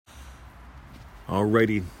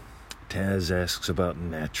Alrighty, Taz asks about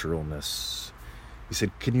naturalness. He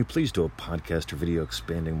said, can you please do a podcast or video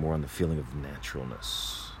expanding more on the feeling of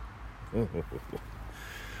naturalness?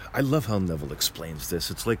 I love how Neville explains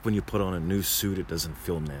this. It's like when you put on a new suit, it doesn't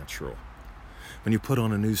feel natural. When you put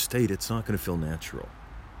on a new state, it's not going to feel natural.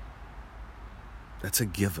 That's a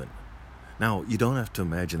given. Now, you don't have to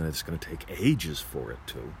imagine that it's going to take ages for it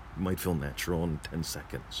to. It might feel natural in 10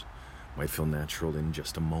 seconds. It might feel natural in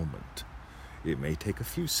just a moment. It may take a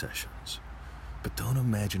few sessions. But don't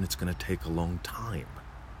imagine it's going to take a long time.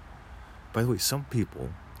 By the way, some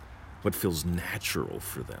people, what feels natural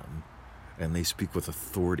for them, and they speak with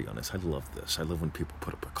authority on this. I love this. I love when people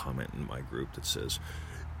put up a comment in my group that says,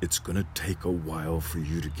 it's going to take a while for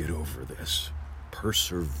you to get over this.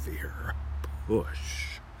 Persevere.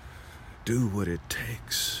 Push. Do what it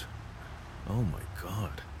takes. Oh my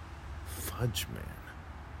God. Fudge, man.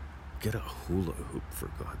 Get a hula hoop,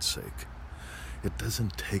 for God's sake. It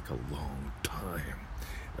doesn't take a long time.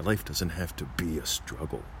 Life doesn't have to be a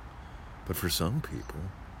struggle. But for some people,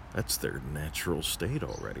 that's their natural state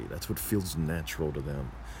already. That's what feels natural to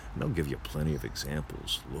them. And I'll give you plenty of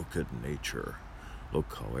examples. Look at nature.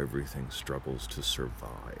 Look how everything struggles to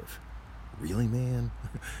survive. Really, man?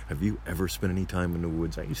 Have you ever spent any time in the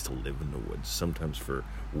woods? I used to live in the woods, sometimes for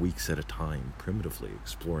weeks at a time, primitively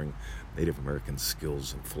exploring Native American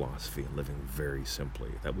skills and philosophy and living very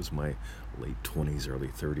simply. That was my late 20s, early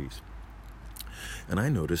 30s. And I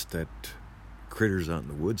noticed that critters out in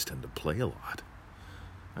the woods tend to play a lot.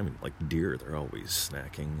 I mean, like deer, they're always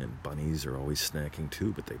snacking, and bunnies are always snacking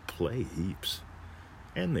too, but they play heaps.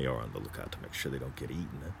 And they are on the lookout to make sure they don't get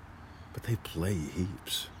eaten. But they play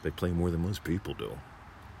heaps. They play more than most people do,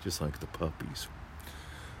 just like the puppies.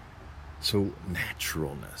 So,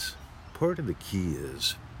 naturalness. Part of the key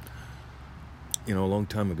is, a long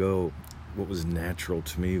time ago, what was natural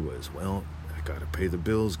to me was, well, I got to pay the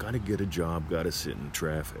bills, got to get a job, got to sit in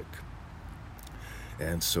traffic.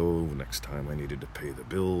 And so next time I needed to pay the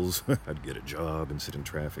bills, I'd get a job and sit in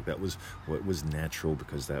traffic. That was what was natural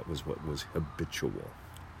because that was what was habitual.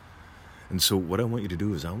 And so what I want you to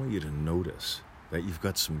do is I want you to notice that you've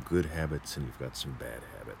got some good habits and you've got some bad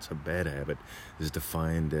habits. A bad habit is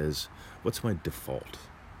defined as, what's my default?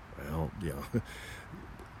 Well,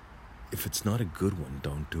 if it's not a good one,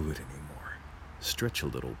 don't do it anymore. Stretch a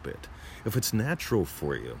little bit. If it's natural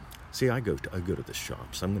for you, see, I go to the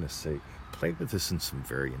shops. I'm going to say, play with this in some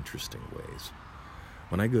very interesting ways.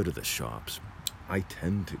 When I go to the shops, I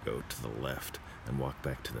tend to go to the left and walk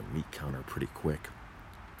back to the meat counter pretty quick.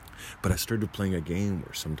 But I started playing a game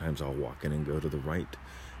where sometimes I'll walk in and go to the right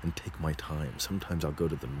and take my time. Sometimes I'll go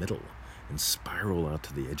to the middle and spiral out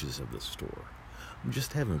to the edges of the store. I'm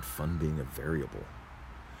just having fun being a variable.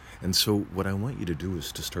 And so what I want you to do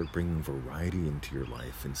is to start bringing variety into your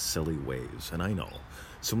life in silly ways. And I know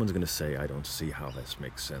someone's going to say, I don't see how this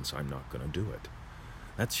makes sense. I'm not going to do it.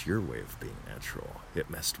 That's your way of being natural.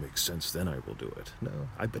 It must make sense, then I will do it. No,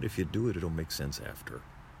 I bet if you do it, it'll make sense after.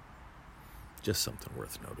 Just something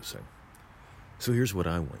worth noticing. So here's what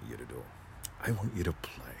I want you to do. I want you to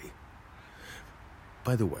play.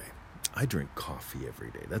 By the way, I drink coffee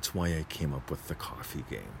every day. That's why I came up with the coffee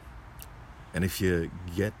game. And if you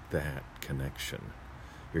get that connection,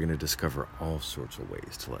 you're going to discover all sorts of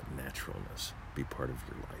ways to let naturalness be part of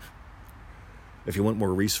your life. If you want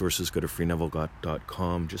more resources, go to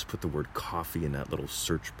freeneville.com. Just put the word coffee in that little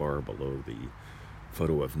search bar below the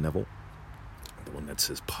photo of Neville, the one that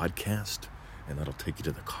says podcast. And that'll take you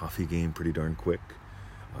to the coffee game pretty darn quick.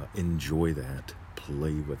 Enjoy that.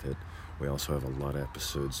 Play with it. We also have a lot of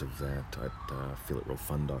episodes of that at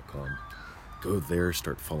feelitrealfun.com. Go there,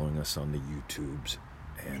 start following us on the YouTubes,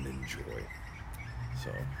 and enjoy.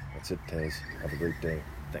 So, that's it, Taz. Have a great day.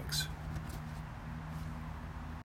 Thanks.